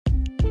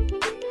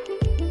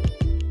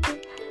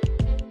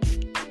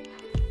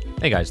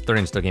Hey guys, 30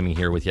 and Still Gaming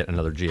here with yet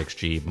another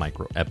GXG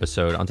micro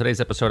episode. On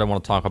today's episode, I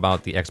want to talk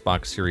about the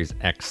Xbox Series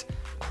X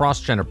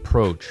cross-gen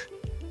approach.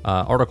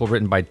 Article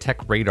written by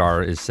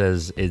TechRadar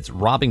says it's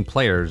robbing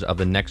players of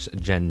the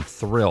next-gen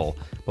thrill.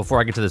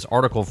 Before I get to this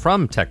article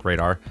from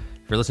TechRadar,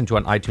 if you're listening to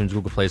it on iTunes,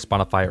 Google Play,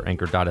 Spotify, or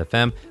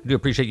Anchor.fm, I do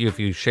appreciate you if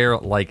you share,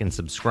 like, and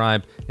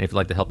subscribe. And if you'd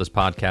like to help this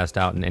podcast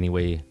out in any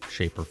way,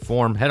 shape, or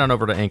form, head on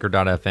over to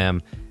Anchor.fm.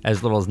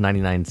 As little as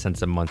 99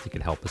 cents a month, you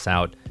could help us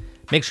out.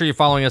 Make sure you're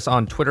following us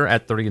on Twitter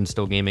at 30 and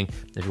Still Gaming.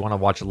 If you want to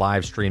watch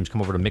live streams,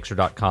 come over to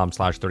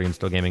mixer.com/30 and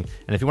Still Gaming.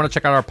 And if you want to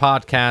check out our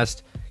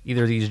podcast,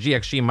 either these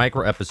GXG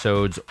micro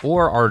episodes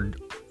or our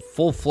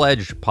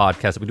full-fledged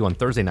podcast that we do on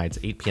Thursday nights,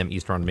 8 p.m.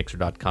 Eastern on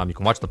mixer.com. You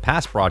can watch the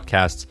past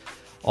broadcasts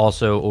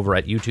also over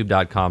at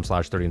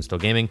youtube.com/30 and Still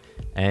Gaming.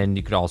 And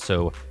you could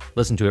also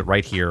listen to it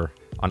right here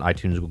on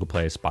iTunes, Google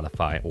Play,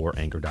 Spotify, or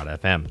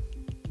Anchor.fm.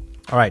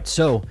 All right,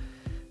 so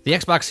the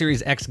Xbox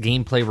Series X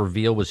gameplay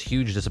reveal was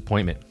huge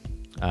disappointment.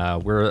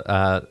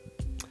 The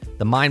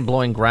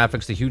mind-blowing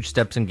graphics, the huge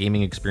steps in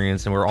gaming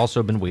experience, and we're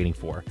also been waiting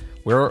for.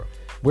 Where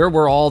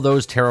were all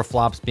those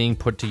teraflops being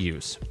put to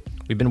use?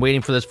 We've been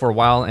waiting for this for a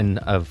while, and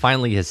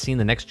finally has seen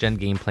the next-gen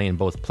gameplay in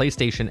both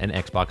PlayStation and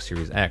Xbox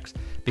Series X.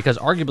 Because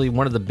arguably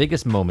one of the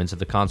biggest moments of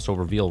the console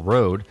reveal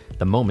road,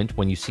 the moment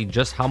when you see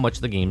just how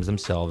much the games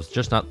themselves,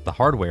 just not the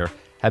hardware,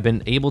 have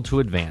been able to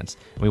advance,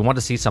 and we want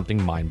to see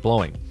something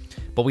mind-blowing.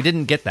 But we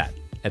didn't get that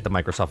at the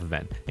Microsoft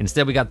event.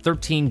 Instead, we got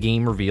 13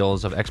 game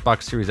reveals of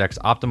Xbox Series X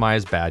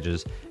optimized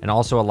badges and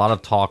also a lot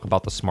of talk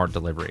about the smart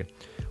delivery.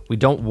 We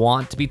don't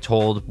want to be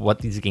told what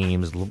these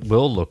games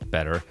will look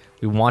better.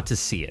 We want to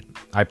see it.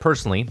 I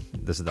personally,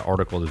 this is the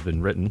article that's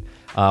been written,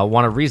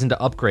 want a reason to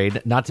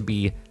upgrade, not to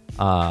be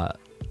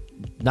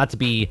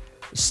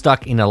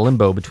stuck in a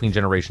limbo between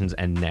generations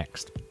and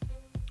next.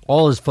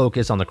 All is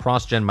focused on the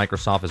cross-gen.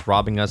 Microsoft is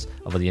robbing us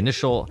of the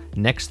initial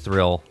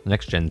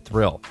next-gen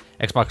thrill.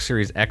 Xbox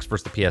Series X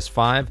versus the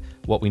PS5,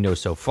 what we know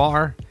so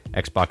far.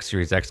 Xbox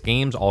Series X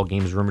games, all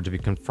games rumored to be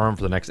confirmed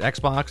for the next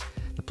Xbox.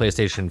 The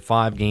PlayStation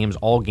 5 games,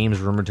 all games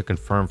rumored to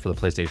confirm for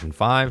the PlayStation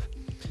 5.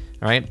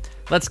 All right,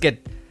 let's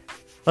get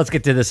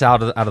to this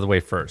out of the way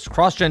first.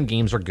 Cross-gen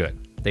games are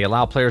good. They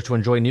allow players to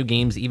enjoy new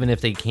games even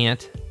if they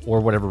can't,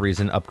 or whatever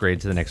reason,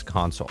 upgrade to the next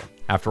console.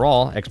 After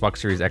all, Xbox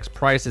Series X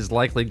price is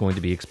likely going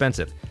to be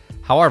expensive.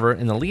 However,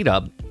 in the lead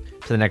up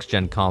to the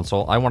next-gen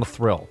console, I want a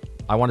thrill.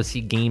 I want to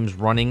see games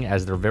running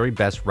as their very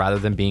best rather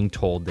than being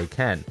told they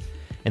can.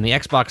 And the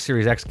Xbox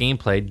Series X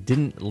gameplay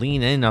didn't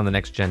lean in on the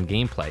next-gen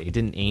gameplay. It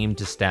didn't aim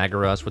to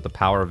stagger us with the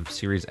power of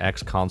Series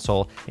X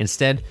console.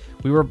 Instead,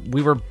 we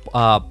were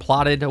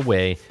plotted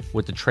away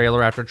with the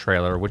trailer after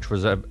trailer, which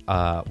was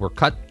were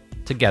cut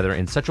together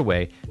in such a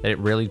way that it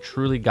really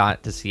truly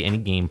got to see any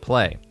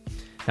gameplay.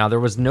 Now,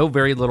 there was no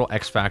very little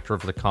X factor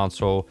for the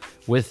console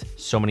with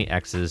so many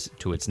X's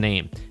to its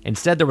name.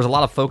 Instead, there was a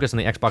lot of focus on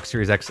the Xbox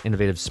Series X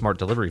innovative smart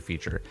delivery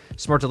feature.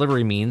 Smart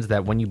delivery means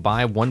that when you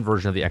buy one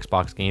version of the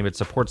Xbox game, it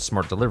supports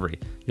smart delivery.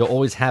 You'll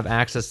always have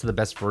access to the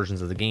best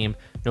versions of the game,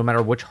 no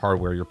matter which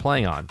hardware you're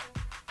playing on.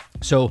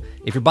 So,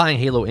 if you're buying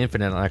Halo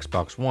Infinite on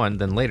Xbox One,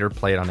 then later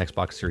play it on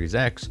Xbox Series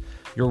X,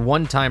 your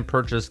one-time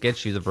purchase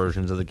gets you the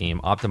versions of the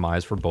game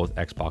optimized for both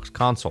Xbox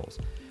consoles.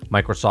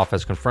 Microsoft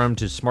has confirmed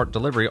to smart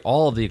delivery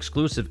all of the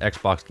exclusive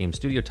Xbox Game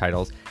Studio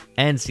titles,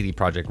 and CD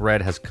Projekt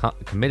Red has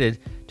committed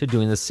to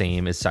doing the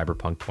same as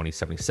Cyberpunk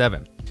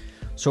 2077.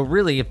 So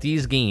really, if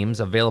these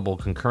games available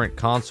concurrent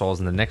consoles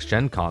and the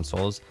next-gen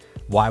consoles,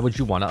 why would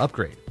you want to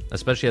upgrade?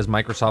 Especially as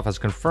Microsoft has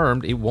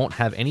confirmed it won't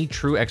have any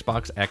true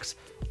Xbox X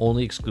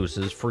only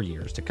exclusives for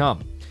years to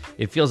come.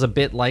 It feels a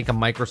bit like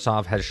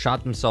Microsoft has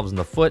shot themselves in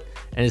the foot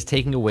and is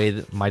taking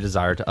away my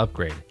desire to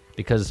upgrade.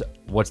 Because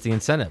what's the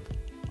incentive?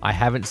 I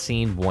haven't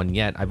seen one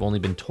yet. I've only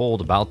been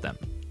told about them.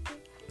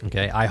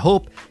 Okay, I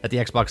hope that the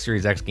Xbox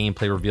Series X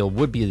gameplay reveal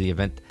would be the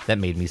event that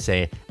made me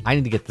say, I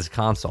need to get this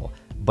console,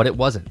 but it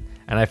wasn't.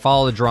 And I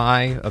follow the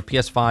dry of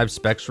PS5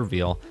 specs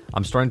reveal.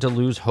 I'm starting to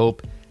lose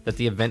hope that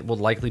the event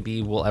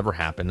will ever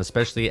happen,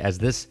 especially as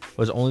this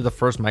was only the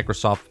first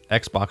Microsoft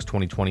Xbox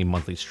 2020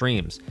 monthly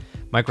streams.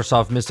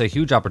 Microsoft missed a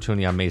huge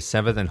opportunity on May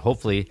 7th, and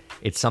hopefully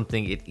it's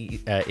something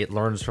it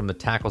learns from the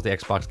Tackles the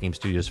Xbox Game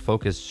Studios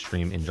Focus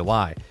stream in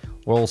July,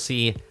 where we'll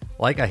see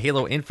like a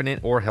Halo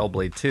Infinite or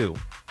Hellblade 2.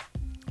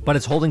 But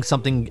it's holding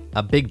something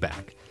big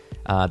back,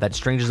 that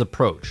Strange's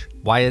approach,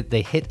 why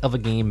the hit of a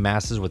game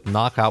masses with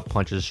knockout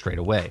punches straight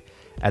away.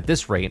 At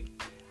this rate,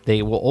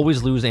 they will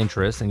always lose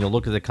interest, and you'll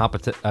look at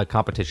the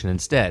competition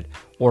instead,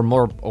 or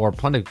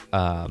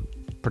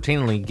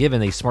pertainingly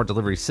given a smart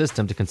delivery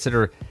system to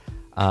consider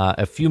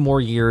a few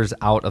more years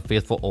out of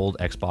faithful old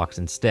Xbox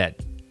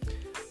instead.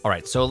 All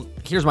right, so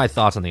here's my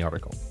thoughts on the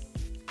article.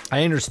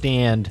 I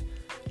understand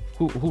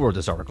who wrote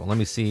this article. Let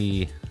me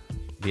see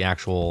the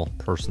actual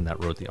person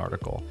that wrote the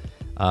article.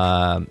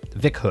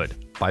 Vic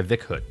Hood, by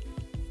Vic Hood.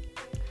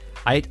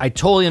 I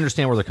totally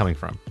understand where they're coming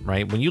from,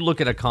 right? When you look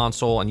at a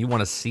console and you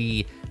want to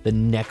see the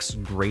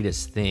next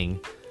greatest thing,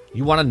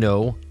 you want to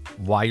know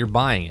why you're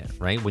buying it,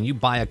 right? When you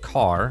buy a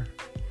car,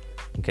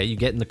 Okay, you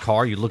get in the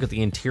car, you look at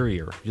the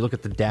interior, you look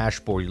at the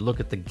dashboard, you look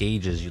at the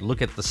gauges, you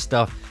look at the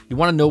stuff. You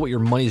want to know what your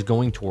money's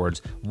going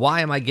towards.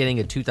 Why am I getting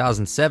a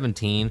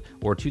 2017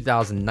 or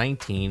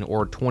 2019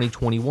 or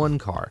 2021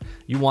 car?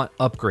 You want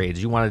upgrades.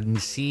 You want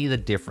to see the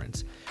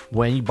difference.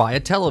 When you buy a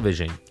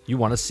television, you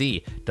want to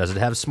see, does it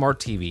have smart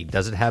TV?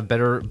 Does it have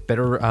better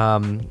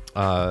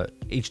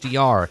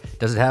HDR?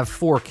 Does it have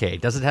 4K?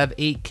 Does it have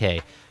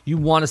 8K? You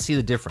want to see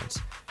the difference.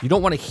 You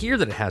don't want to hear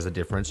that it has a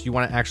difference. You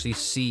want to actually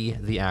see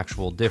the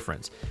actual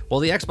difference. Well,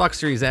 the Xbox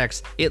Series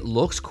X, it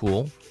looks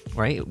cool,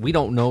 right? We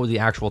don't know the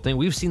actual thing.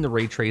 We've seen the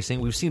ray tracing.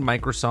 We've seen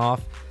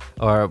Microsoft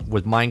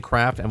with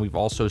Minecraft, and we've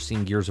also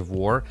seen Gears of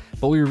War,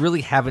 but we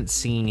really haven't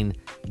seen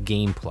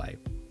gameplay.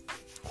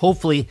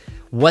 Hopefully,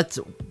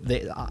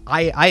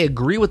 I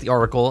agree with the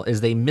article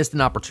is they missed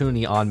an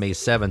opportunity on May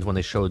 7th when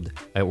they showed,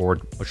 or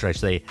should I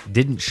say,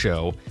 didn't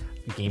show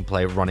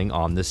gameplay running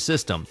on this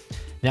system.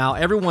 Now,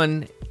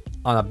 everyone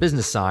on a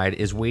business side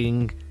is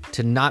waiting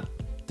to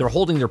they're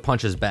holding their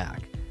punches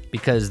back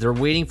because they're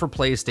waiting for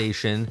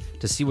PlayStation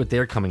to see what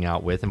they're coming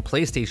out with, and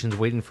PlayStation's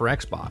waiting for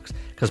Xbox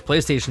because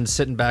PlayStation's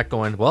sitting back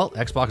going, well,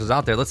 Xbox is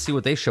out there, let's see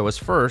what they show us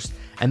first,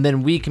 and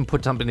then we can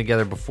put something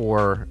together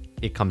before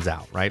it comes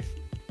out, right?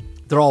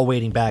 They're all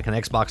waiting back, and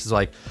Xbox is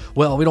like,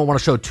 well, we don't want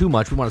to show too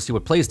much, we want to see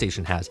what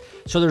PlayStation has.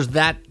 So there's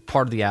that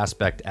part of the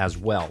aspect as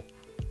well.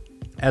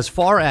 As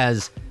far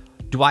as,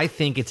 do I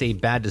think it's a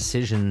bad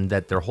decision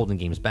that they're holding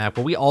games back?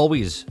 Well, we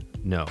always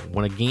know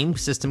when a game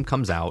system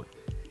comes out,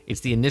 it's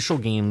the initial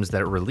games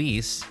that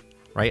release,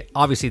 right?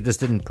 Obviously, this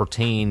didn't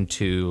pertain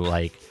to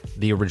like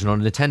the original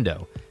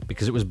Nintendo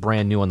because it was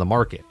brand new on the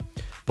market.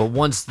 But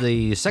once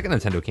the second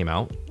Nintendo came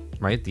out,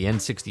 right, the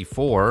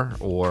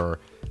N64 or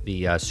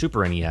the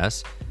Super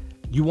NES,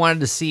 you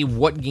wanted to see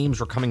what games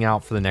were coming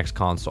out for the next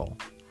console.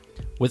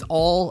 With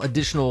all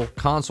additional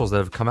consoles that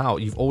have come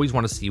out, you've always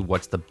want to see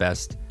what's the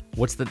best,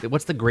 what's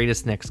the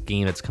greatest next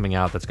game that's coming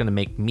out that's going to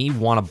make me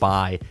want to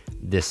buy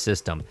this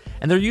system.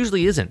 And there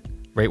usually isn't,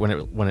 right, when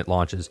it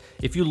launches.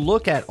 If you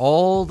look at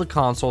all the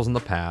consoles in the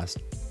past,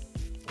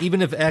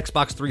 even if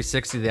Xbox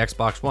 360, the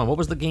Xbox One, what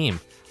was the game?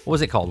 What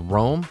was it called?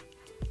 Rome?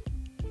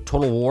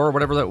 Total War,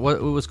 whatever what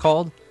it was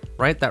called,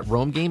 right? That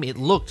Rome game, it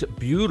looked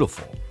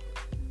beautiful.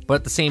 But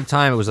at the same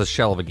time, it was a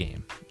shell of a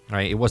game,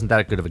 right? It wasn't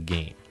that good of a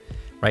game,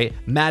 right?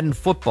 Madden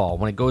football,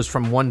 when it goes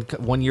from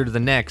one year to the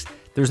next,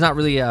 there's not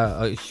really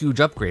a huge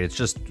upgrade. It's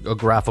just a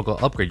graphical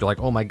upgrade. You're like,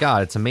 oh my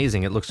God, it's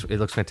amazing. It looks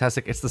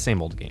fantastic. It's the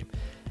same old game.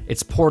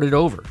 It's ported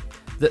over.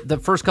 The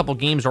first couple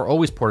games are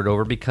always ported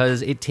over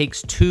because it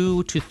takes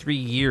 2 to 3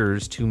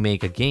 years to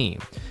make a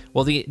game.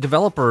 Well, the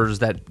developers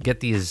that get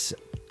these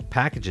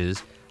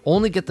packages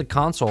only get the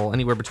console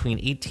anywhere between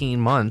 18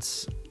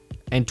 months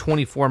and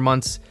 24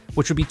 months,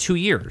 which would be 2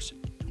 years.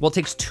 Well, it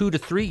takes 2 to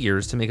 3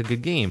 years to make a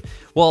good game.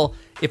 Well,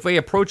 if they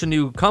approach a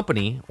new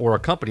company or a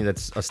company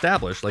that's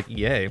established, like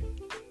EA,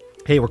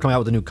 hey, we're coming out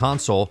with a new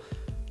console,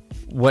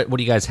 what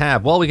do you guys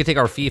have? Well, we can take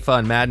our FIFA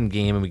and Madden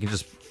game and we can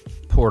just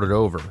port it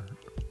over,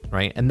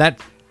 right? And that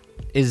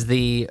is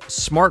the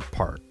smart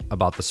part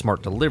about the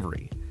smart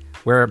delivery,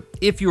 where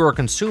if you're a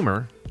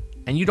consumer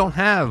and you don't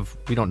have,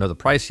 we don't know the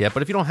price yet,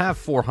 but if you don't have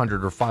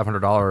 $400 or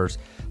 $500,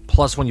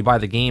 plus when you buy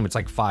the game, it's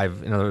like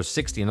another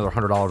 $60, another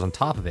 $100 on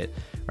top of it,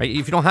 right?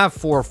 If you don't have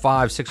 $400 or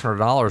 $500,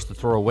 $600 to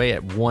throw away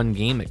at one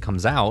game that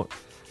comes out,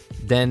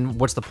 then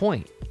what's the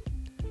point,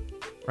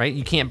 right?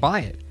 You can't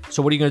buy it.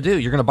 So what are you going to do?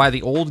 You're going to buy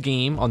the old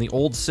game on the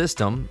old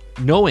system,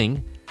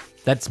 knowing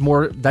that's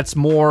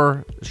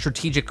more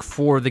strategic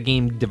for the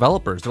game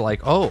developers. They're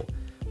like, oh,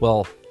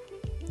 well,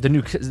 the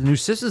new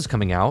system's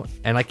coming out,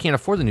 and I can't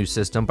afford the new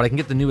system, but I can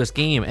get the newest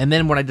game. And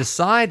then when I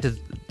decide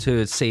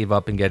to save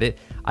up and get it,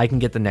 I can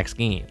get the next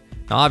game.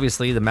 Now,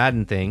 obviously, the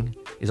Madden thing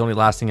is only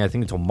lasting, I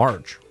think, until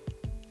March.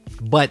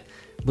 But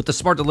with the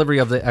smart delivery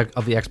of the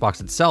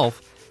Xbox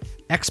itself,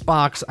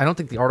 Xbox, I don't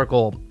think the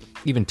article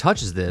even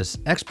touches this.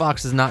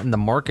 Xbox is not in the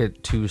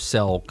market to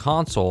sell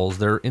consoles.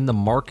 They're in the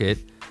market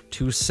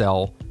to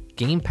sell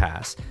Game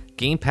Pass.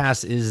 Game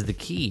Pass is the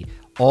key.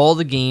 All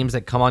the games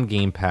that come on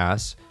Game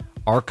Pass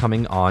are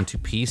coming on to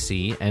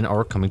PC and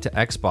are coming to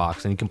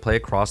Xbox, and you can play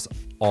across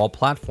all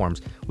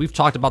platforms. We've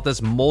talked about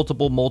this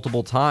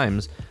multiple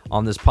times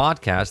on this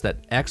podcast,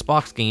 that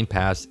Xbox Game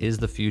Pass is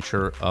the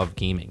future of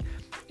gaming.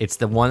 It's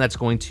the one that's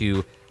going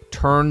to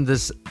turn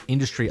this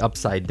industry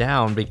upside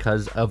down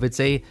because of it's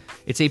a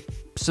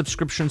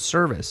subscription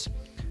service.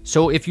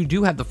 So if you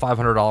do have the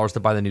 $500 to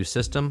buy the new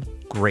system,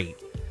 great.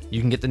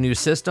 You can get the new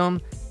system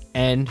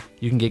and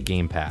you can get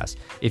Game Pass.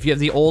 If you have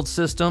the old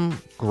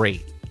system,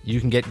 great. You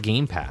can get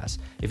Game Pass.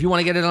 If you want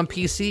to get it on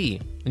PC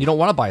and you don't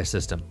want to buy a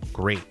system,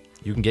 great.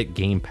 You can get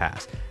Game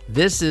Pass.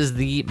 This is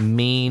the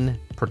main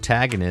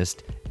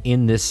protagonist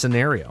in this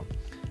scenario.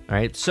 All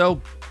right.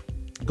 So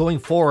going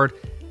forward,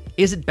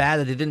 is it bad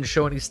that they didn't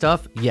show any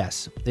stuff?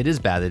 Yes, it is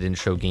bad they didn't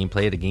show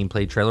gameplay at a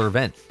gameplay trailer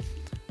event.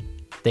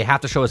 They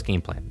have to show us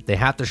gameplay. They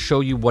have to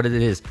show you what it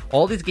is.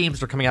 All these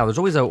games are coming out. There's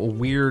always a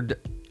weird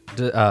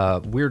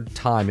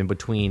time in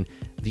between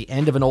the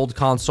end of an old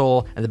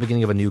console and the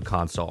beginning of a new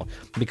console,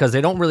 because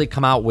they don't really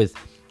come out with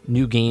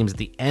new games at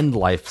the end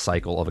life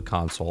cycle of a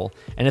console.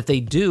 And if they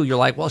do, you're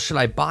like, well, should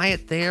I buy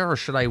it there or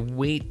should I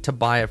wait to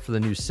buy it for the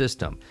new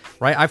system,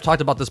 right? I've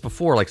talked about this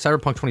before, like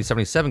Cyberpunk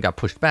 2077 got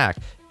pushed back.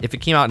 If it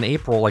came out in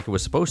April like it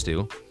was supposed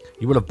to,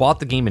 you would have bought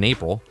the game in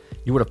April.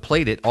 You would have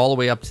played it all the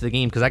way up to the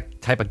game because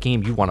that type of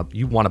game you want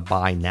to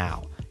buy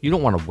now. You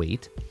don't want to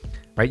wait,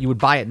 right? You would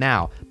buy it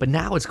now, but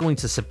now it's going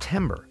to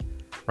September,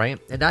 right?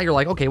 And now you're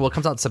like, okay, well, it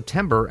comes out in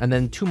September, and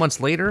then 2 months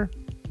later,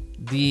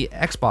 the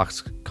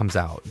Xbox comes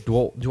out.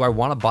 Do I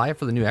want to buy it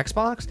for the new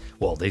Xbox?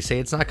 Well, they say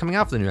it's not coming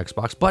out for the new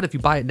Xbox, but if you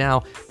buy it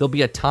now, there'll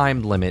be a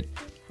time limit,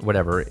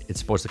 whatever, it's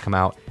supposed to come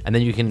out, and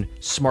then you can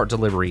smart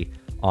delivery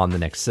on the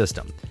next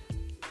system.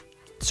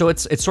 So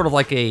it's sort of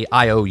like a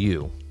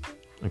IOU,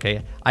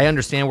 okay? I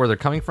understand where they're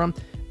coming from,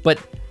 but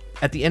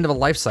at the end of a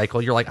life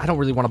cycle, you're like, I don't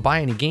really want to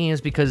buy any games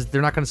because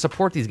they're not going to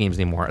support these games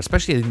anymore,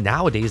 especially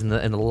nowadays in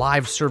the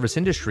live service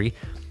industry.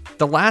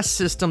 The last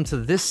system to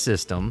this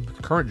system,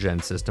 current gen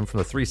system, from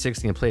the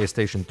 360 and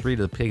PlayStation 3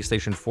 to the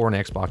PlayStation 4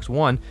 and Xbox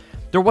One,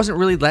 there wasn't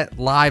really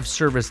live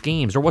service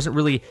games. There wasn't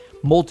really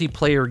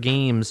multiplayer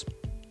games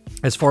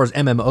as far as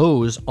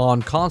MMOs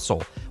on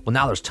console. Well,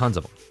 now there's tons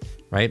of them,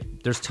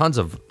 right? There's tons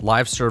of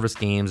live service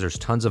games. There's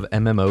tons of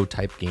MMO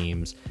type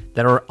games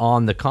that are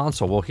on the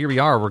console. Well, here we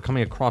are. We're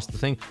coming across the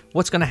thing.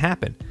 What's going to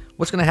happen?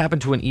 What's going to happen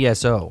to an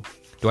ESO?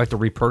 Do I have to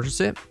repurchase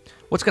it?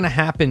 What's going to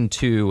happen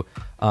to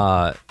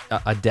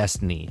a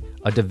Destiny,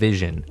 a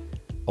Division,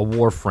 a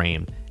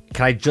Warframe?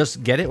 Can I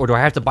just get it, or do I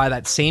have to buy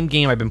that same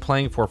game I've been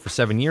playing for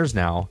 7 years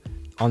now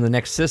on the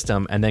next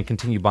system and then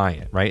continue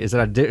buying it, right? Is it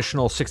an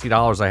additional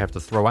 $60 I have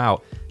to throw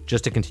out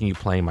just to continue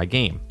playing my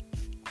game?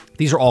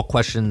 These are all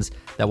questions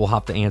that we'll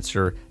have to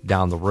answer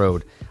down the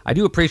road. I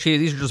do appreciate it.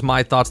 These are just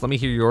my thoughts. Let me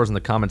hear yours in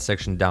the comment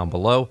section down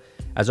below.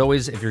 As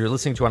always, if you're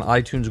listening to on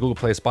iTunes, Google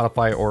Play,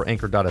 Spotify, or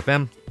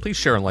Anchor.fm, please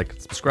share and like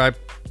and subscribe.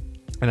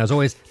 And as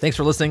always, thanks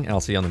for listening, and I'll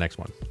see you on the next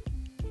one.